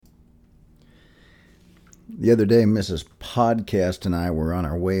The other day, Mrs. Podcast and I were on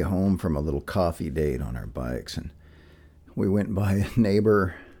our way home from a little coffee date on our bikes, and we went by a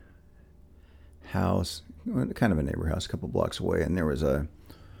neighbor house, kind of a neighbor house, a couple blocks away, and there was a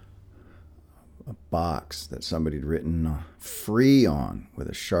box that somebody had written free on with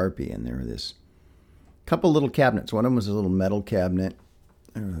a Sharpie, and there were this couple little cabinets. One of them was a little metal cabinet,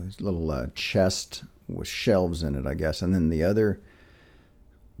 this little chest with shelves in it, I guess, and then the other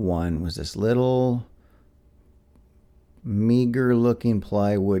one was this little meager looking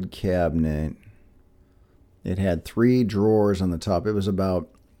plywood cabinet. It had 3 drawers on the top. It was about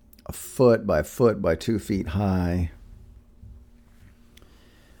a foot by 2 feet high.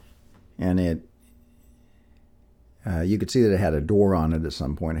 And you could see that it had a door on it at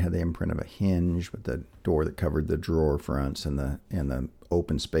some point. It had the imprint of a hinge with the door that covered the drawer fronts, and the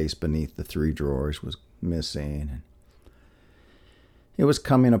open space beneath the 3 drawers was missing. And it was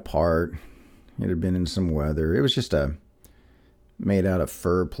coming apart. It had been in some weather. It was just made out of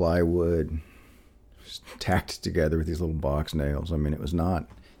fir plywood, tacked together with these little box nails. I mean, it was not.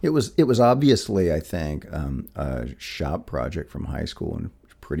 It was obviously, I think, a shop project from high school, and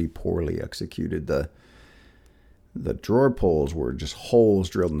pretty poorly executed. The drawer pulls were just holes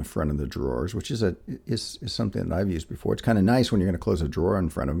drilled in the front of the drawers, which is something that I've used before. It's kind of nice when you're going to close a drawer in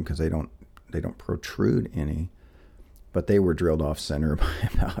front of them because they don't protrude any. But they were drilled off center by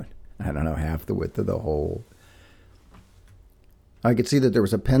about, I don't know, half the width of the hole. I could see that there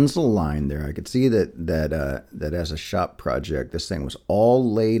was a pencil line there. I could see that as a shop project, this thing was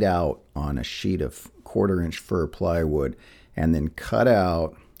all laid out on a sheet of 1/4-inch fir plywood and then cut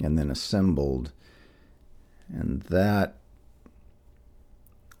out and then assembled. And that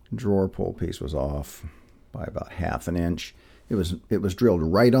drawer pull piece was off by about 1/2 inch. It was drilled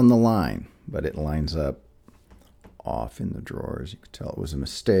right on the line, but it lines up off in the drawers. You could tell it was a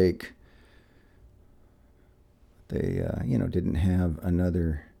mistake. They, didn't have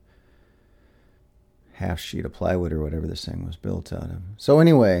another half sheet of plywood or whatever this thing was built out of. So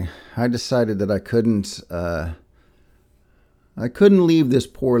anyway, I decided that I couldn't leave this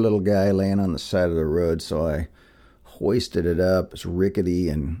poor little guy laying on the side of the road. So I hoisted it up. It's rickety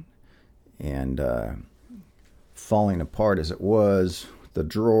and falling apart as it was. The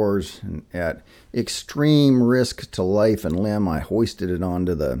drawers, and at extreme risk to life and limb, I hoisted it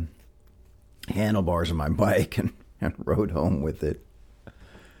onto the handlebars of my bike and rode home with it.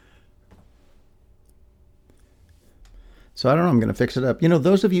 So I don't know, I'm going to fix it up.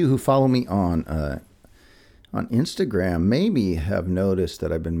 Those of you who follow me on Instagram maybe have noticed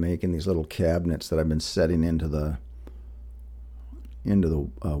that I've been making these little cabinets that I've been setting into the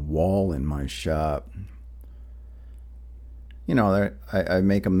wall in my shop. I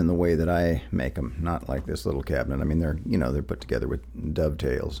make them in the way that I make them, not like this little cabinet. I mean, they're put together with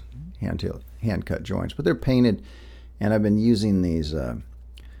dovetails, hand cut joints, but they're painted. And I've been using these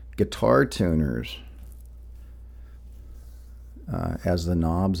guitar tuners as the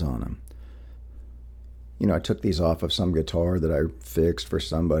knobs on them. I took these off of some guitar that I fixed for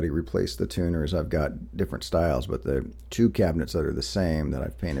somebody, replaced the tuners. I've got different styles, but the 2 cabinets that are the same that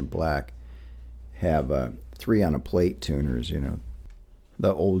I've painted black have 3 on a plate tuners,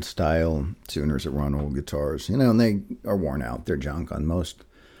 the old style tuners that were on old guitars, and they are worn out. They're junk on most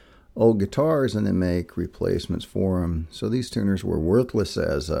old guitars, and they make replacements for them. So these tuners were worthless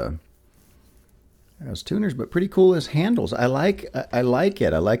as tuners, but pretty cool as handles. I like it.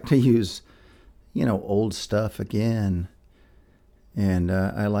 I like to use, old stuff again. And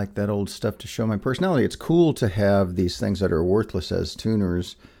I like that old stuff to show my personality. It's cool to have these things that are worthless as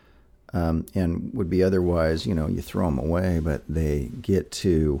tuners, and would be otherwise, you throw them away, but they get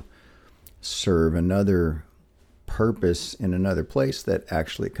to serve another purpose in another place that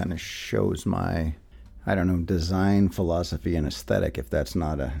actually kind of shows my, design philosophy and aesthetic, if that's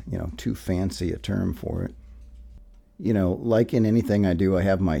not too fancy a term for it. Like in anything I do, I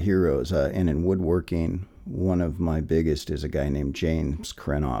have my heroes, and in woodworking, one of my biggest is a guy named James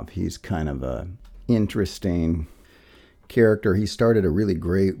Krenov. He's kind of a interesting character. He started a really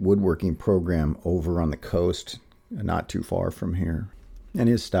great woodworking program over on the coast, not too far from here. And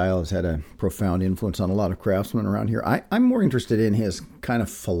his style has had a profound influence on a lot of craftsmen around here. I'm more interested in his kind of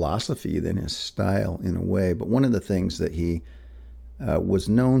philosophy than his style in a way. But one of the things that he was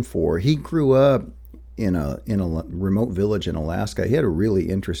known for, he grew up in a remote village in Alaska. He had a really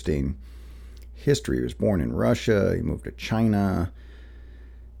interesting history. He was born in Russia. He moved to China,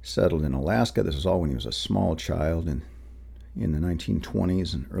 settled in Alaska. This was all when he was a small child in the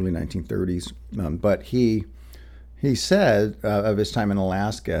 1920s and early 1930s. But he said of his time in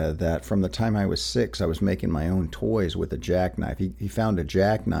Alaska that from the time I was 6, I was making my own toys with a jackknife. He found a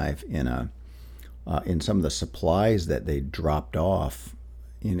jackknife in a in some of the supplies that they dropped off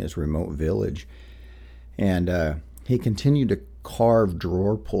in his remote village. And he continued to carve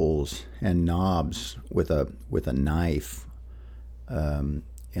drawer pulls and knobs with a knife, and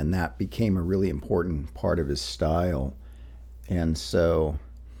that became a really important part of his style. And so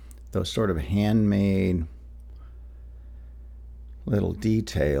those sort of handmade little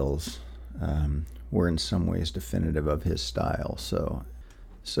details were in some ways definitive of his style. So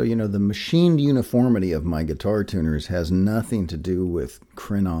the machined uniformity of my guitar tuners has nothing to do with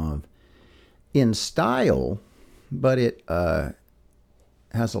Krenov in style, but it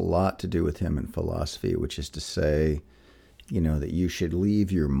has a lot to do with him in philosophy, which is to say, that you should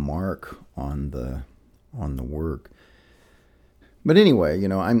leave your mark on the work. But anyway,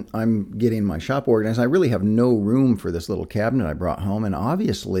 I'm getting my shop organized. I really have no room for this little cabinet I brought home, and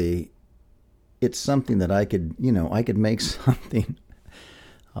obviously, it's something that I could make something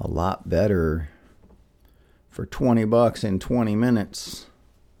a lot better for $20 in 20 minutes.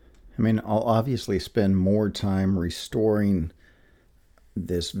 I mean, I'll obviously spend more time restoring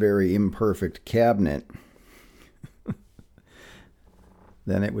this very imperfect cabinet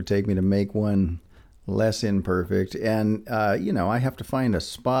than it would take me to make one less imperfect. And, I have to find a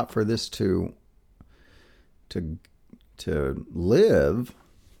spot for this to live,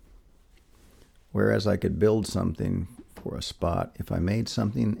 whereas I could build something for a spot if I made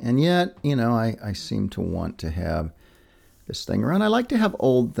something. And yet, I seem to want to have this thing around. I like to have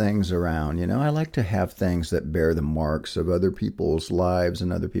old things around, I like to have things that bear the marks of other people's lives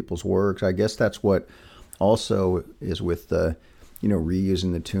and other people's works. I guess that's what also is with the,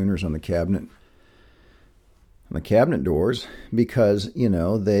 reusing the tuners on the cabinet doors, because,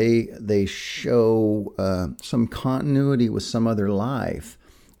 they show some continuity with some other life.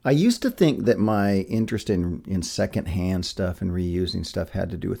 I used to think that my interest in secondhand stuff and reusing stuff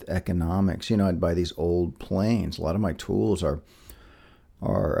had to do with economics. I'd buy these old planes. A lot of my tools are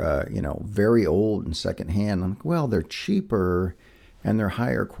very old and secondhand. I'm like, well, they're cheaper and they're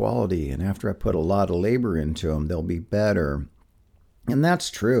higher quality, and after I put a lot of labor into them, they'll be better. And that's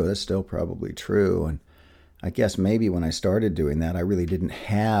true. That's still probably true. And I guess maybe when I started doing that, I really didn't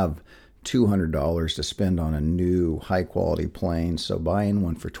have $200 to spend on a new high-quality plane, so buying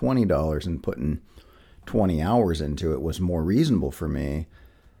one for $20 and putting 20 hours into it was more reasonable for me.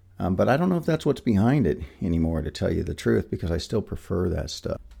 But I don't know if that's what's behind it anymore, to tell you the truth, because I still prefer that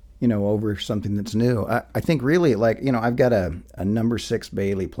stuff, over something that's new. I think really, I've got a number 6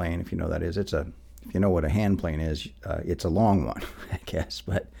 Bailey plane, if you know that is. If you know what a hand plane is, it's a long one, I guess.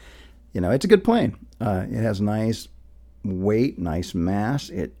 But, it's a good plane. It has nice weight, nice mass.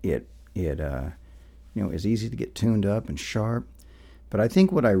 It is easy to get tuned up and sharp. But I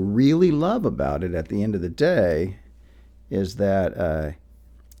think what I really love about it at the end of the day is that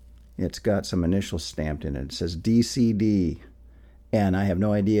it's got some initials stamped in it. It says DCD, and I have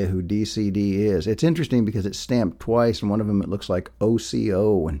no idea who DCD is. It's interesting because it's stamped twice, and one of them it looks like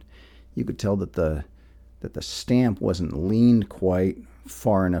OCO, and you could tell that the stamp wasn't leaned quite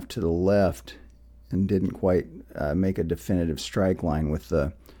far enough to the left and didn't quite make a definitive strike line with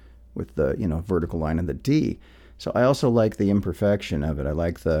the vertical line of the D. So I also like the imperfection of it. I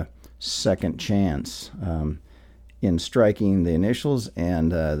like the second chance in striking the initials,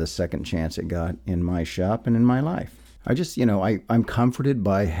 and the second chance it got in my shop and in my life. I just, I'm comforted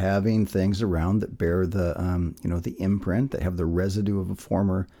by having things around that bear the, the imprint, that have the residue of a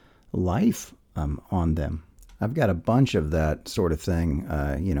former life on them. I've got a bunch of that sort of thing,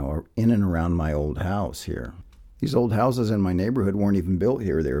 in and around my old house here. These old houses in my neighborhood weren't even built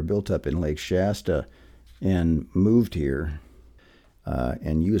here. They were built up in Lake Shasta and moved here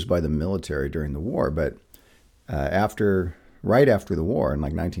and used by the military during the war. But right after the war, in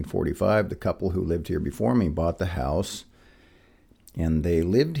 1945, the couple who lived here before me bought the house, and they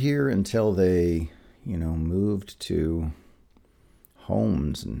lived here until they, moved to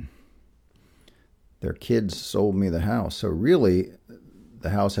homes, and their kids sold me the house. So really,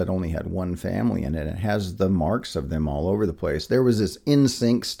 the house had only had one family in it. It has the marks of them all over the place. There was this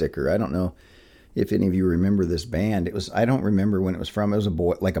NSYNC sticker. I don't know if any of you remember this band. I don't remember when it was from. It was a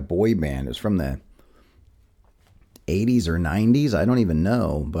boy band. It was from the 80s or 90s. I don't even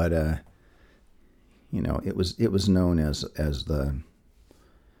know, but it was known as the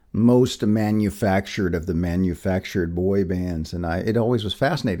most manufactured of the manufactured boy bands, and it always was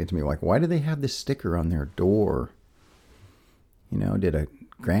fascinating to me. Like, why do they have this sticker on their door? Did a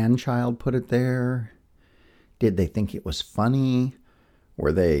grandchild put it there? Did they think it was funny?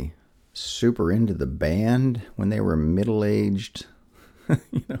 Were they super into the band when they were middle-aged,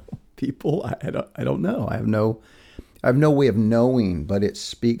 people? I don't know. I have no way of knowing, but it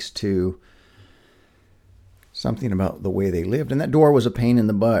speaks to something about the way they lived. And that door was a pain in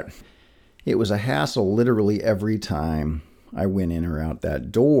the butt. It was a hassle literally every time I went in or out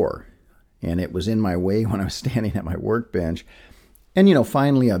that door. And it was in my way when I was standing at my workbench. And,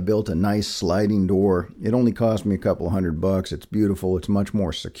 finally I built a nice sliding door. It only cost me a couple $100. It's beautiful. It's much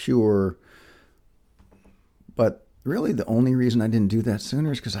more secure. But really the only reason I didn't do that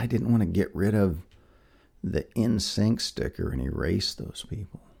sooner is because I didn't want to get rid of the InSync sticker and erase those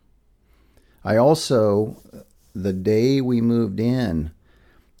people. I also, the day we moved in,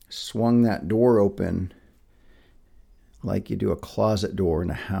 swung that door open like you do a closet door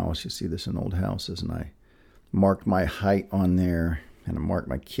in a house. You see this in old houses. And I marked my height on there, and I marked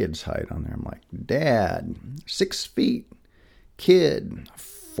my kid's height on there. I'm like, Dad, 6 feet, kid,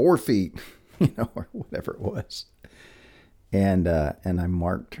 4 feet, or whatever it was. And I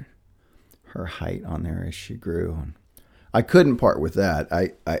marked her height on there as she grew. And I couldn't part with that.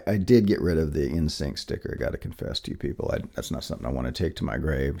 I did get rid of the InSync sticker. I got to confess to you people. That's not something I want to take to my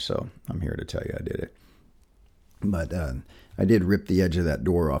grave, so I'm here to tell you I did it. But I did rip the edge of that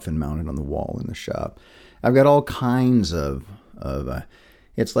door off and mount it on the wall in the shop. I've got all kinds of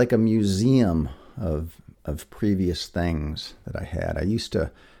it's like a museum of previous things that I had.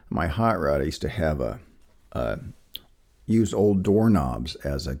 My hot rod, I used to have use old doorknobs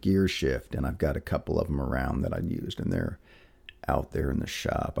as a gear shift, and I've got a couple of them around that I used, and they're out there in the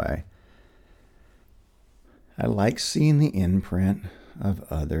shop. I like seeing the imprint of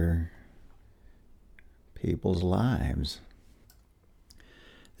other people's lives.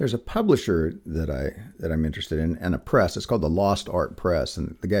 There's a publisher that I'm interested in, and a press. It's called the Lost Art Press,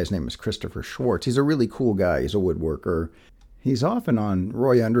 and the guy's name is Christopher Schwartz. He's a really cool guy. He's a woodworker. He's often on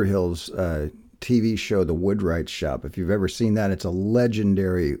Roy Underhill's TV show, The Woodwright Shop. If you've ever seen that, it's a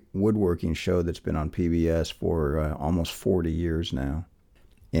legendary woodworking show that's been on PBS for almost 40 years now.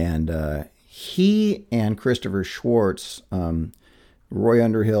 And he and Christopher Schwartz, Roy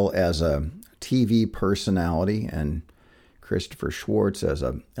Underhill as a TV personality and Christopher Schwartz as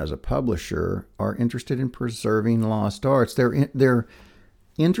a publisher, are interested in preserving lost arts. They're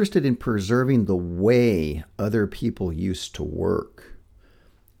interested in preserving the way other people used to work,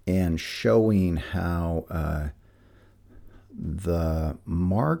 and showing how the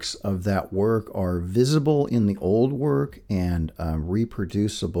marks of that work are visible in the old work and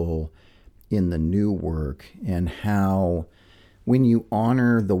reproducible in the new work, and how when you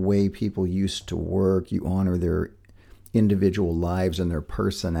honor the way people used to work, you honor their individual lives and their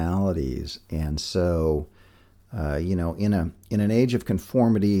personalities. And so, in an age of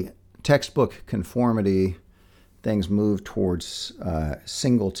conformity, textbook conformity, things move towards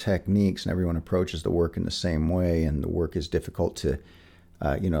single techniques, and everyone approaches the work in the same way, and the work is difficult to,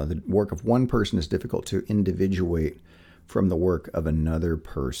 the work of one person is difficult to individuate from the work of another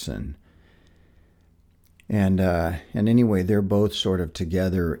person. And anyway, they're both sort of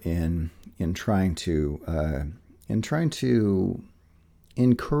together in trying to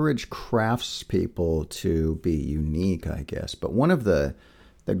encourage craftspeople to be unique, I guess. But one of the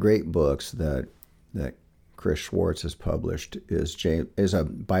great books that Chris Schwartz has published is a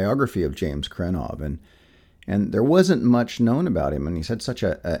biography of James Krenov, and there wasn't much known about him, and he's had such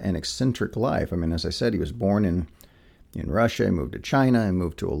an eccentric life. I mean, as I said, he was born in Russia, he moved to China, he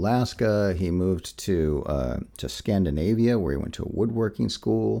moved to Alaska, he moved to Scandinavia, where he went to a woodworking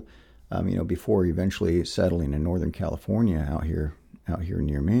school, before eventually settling in Northern California out here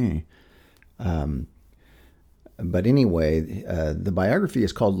near me. But anyway, the biography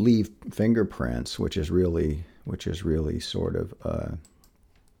is called Leave Fingerprints, which is really sort of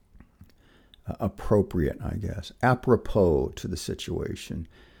appropriate, I guess, apropos to the situation.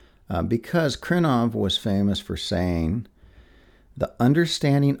 Because Krenov was famous for saying, "The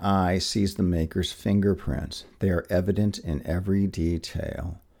understanding eye sees the maker's fingerprints. They are evident in every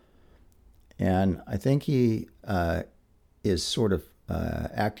detail." And I think he is sort of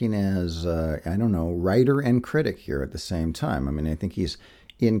acting as, writer and critic here at the same time. I mean, I think he's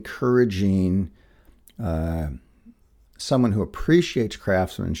encouraging someone who appreciates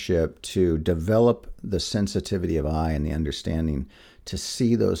craftsmanship to develop the sensitivity of eye and the understanding to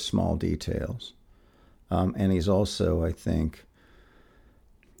see those small details. And he's also, I think,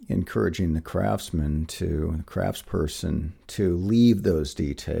 encouraging the craftsperson to leave those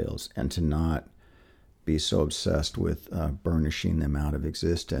details and to not be so obsessed with burnishing them out of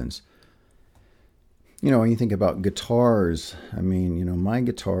existence. When you think about guitars, I mean, my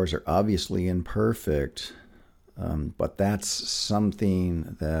guitars are obviously imperfect, but that's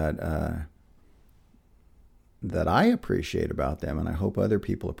something that I appreciate about them, and I hope other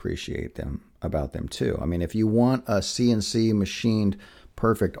people appreciate them too. I mean, if you want a CNC machined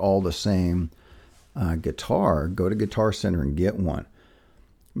perfect all the same, guitar, go to Guitar Center and get one.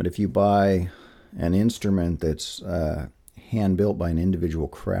 But if you buy an instrument that's hand built by an individual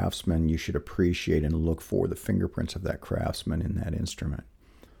craftsman, you should appreciate and look for the fingerprints of that craftsman in that instrument,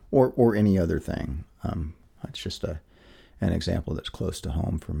 or any other thing. That's just an example that's close to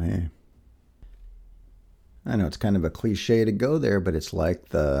home for me. I know it's kind of a cliche to go there, but it's like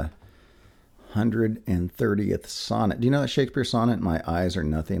the 130th sonnet. Do you know that Shakespeare sonnet, "My eyes are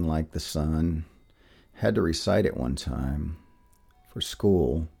nothing like the sun"? Had to recite it one time for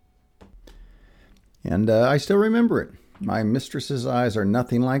school. And I still remember it. "My mistress's eyes are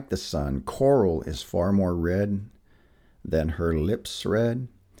nothing like the sun. Coral is far more red than her lips red.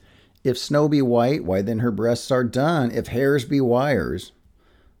 If snow be white, why then her breasts are dun. If hairs be wires,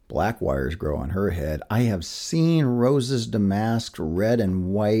 black wires grow on her head. I have seen roses damasked red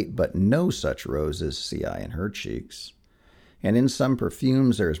and white, but no such roses see I in her cheeks. And in some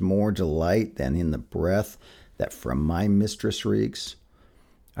perfumes there is more delight than in the breath that from my mistress reeks.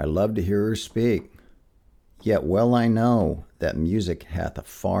 I love to hear her speak. Yet well I know that music hath a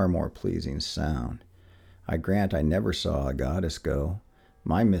far more pleasing sound. I grant I never saw a goddess go.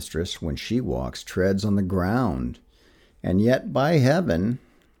 My mistress, when she walks, treads on the ground. And yet, by heaven,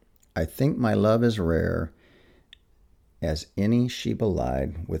 I think my love is rare, as any she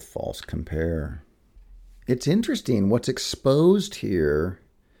belied with false compare." It's interesting. What's exposed here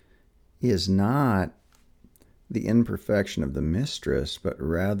is not the imperfection of the mistress, but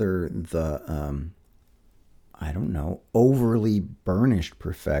rather the, overly burnished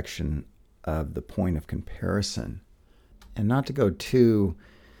perfection of the point of comparison. And not to go too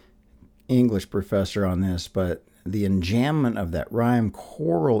English professor on this, but the enjambment of that rhyme,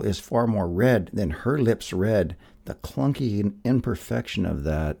 "Coral is far more red than her lips red," the clunky imperfection of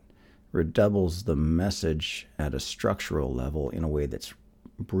that redoubles the message at a structural level in a way that's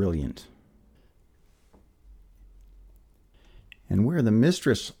brilliant. And where the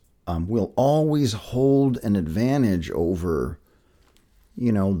mistress will always hold an advantage over,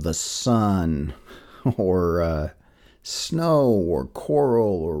 the sun or snow or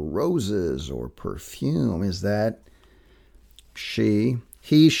coral or roses or perfume, is that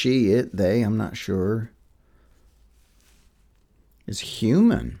he, she, it, they, I'm not sure, is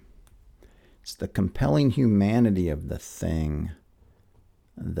human. It's the compelling humanity of the thing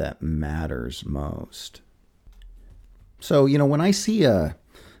that matters most. So, when I see a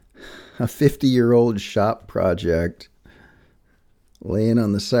 50-year-old shop project laying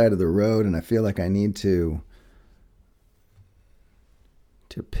on the side of the road and I feel like I need to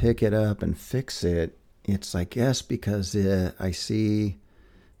pick it up and fix it, it's, I guess, because I see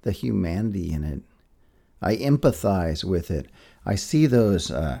the humanity in it. I empathize with it. I see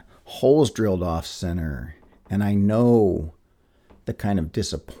those holes drilled off center, and I know the kind of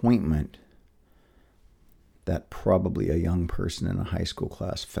disappointment that probably a young person in a high school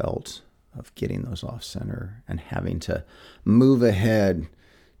class felt of getting those off center and having to move ahead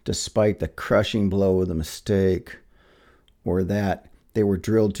despite the crushing blow of the mistake, or that they were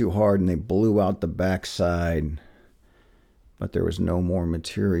drilled too hard and they blew out the backside, but there was no more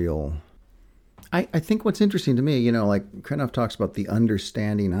material. I think what's interesting to me, like Krenov talks about the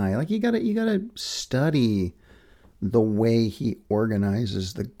understanding eye. Like you gotta study the way he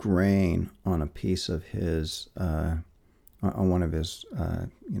organizes the grain on a piece of his, on one of his,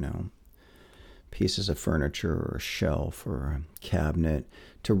 pieces of furniture or a shelf or a cabinet,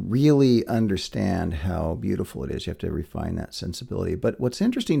 to really understand how beautiful it is. You have to refine that sensibility. But what's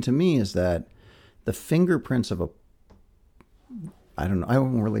interesting to me is that the fingerprints of I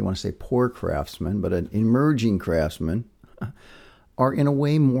don't really want to say poor craftsman, but an emerging craftsman are in a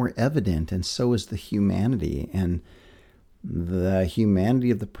way more evident, and so is the humanity. And the humanity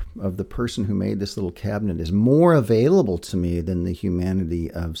of the person who made this little cabinet is more available to me than the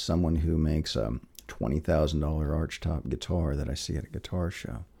humanity of someone who makes a $20,000 archtop guitar that I see at a guitar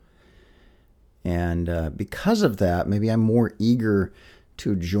show. And because of that, maybe I'm more eager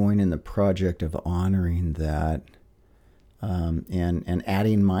to join in the project of honoring that, and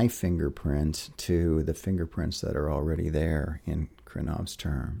adding my fingerprint to the fingerprints that are already there in Krenov's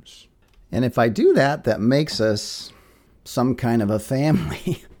terms. And if I do that, that makes us some kind of a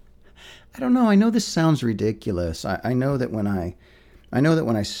family. I don't know. I know this sounds ridiculous. I know that when I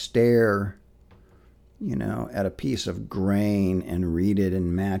stare, at a piece of grain and read it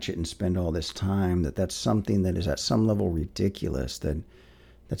and match it and spend all this time, that's something that is at some level ridiculous. That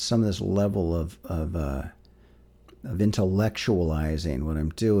some of this level of intellectualizing what I'm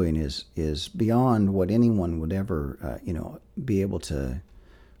doing is beyond what anyone would ever, be able to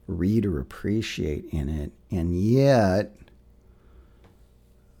read or appreciate in it. And yet,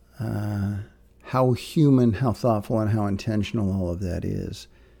 how human, how thoughtful, and how intentional all of that is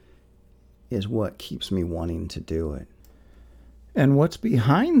what keeps me wanting to do it. And what's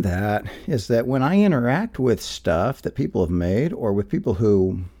behind that is that when I interact with stuff that people have made, or with people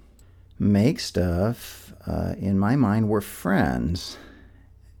who make stuff, in my mind, we're friends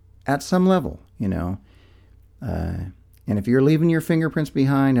at some level, you know. And if you're leaving your fingerprints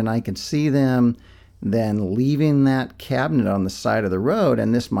behind and I can see them, then leaving that cabinet on the side of the road,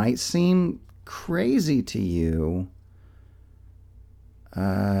 and this might seem crazy to you,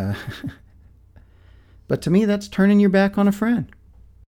 but to me, that's turning your back on a friend.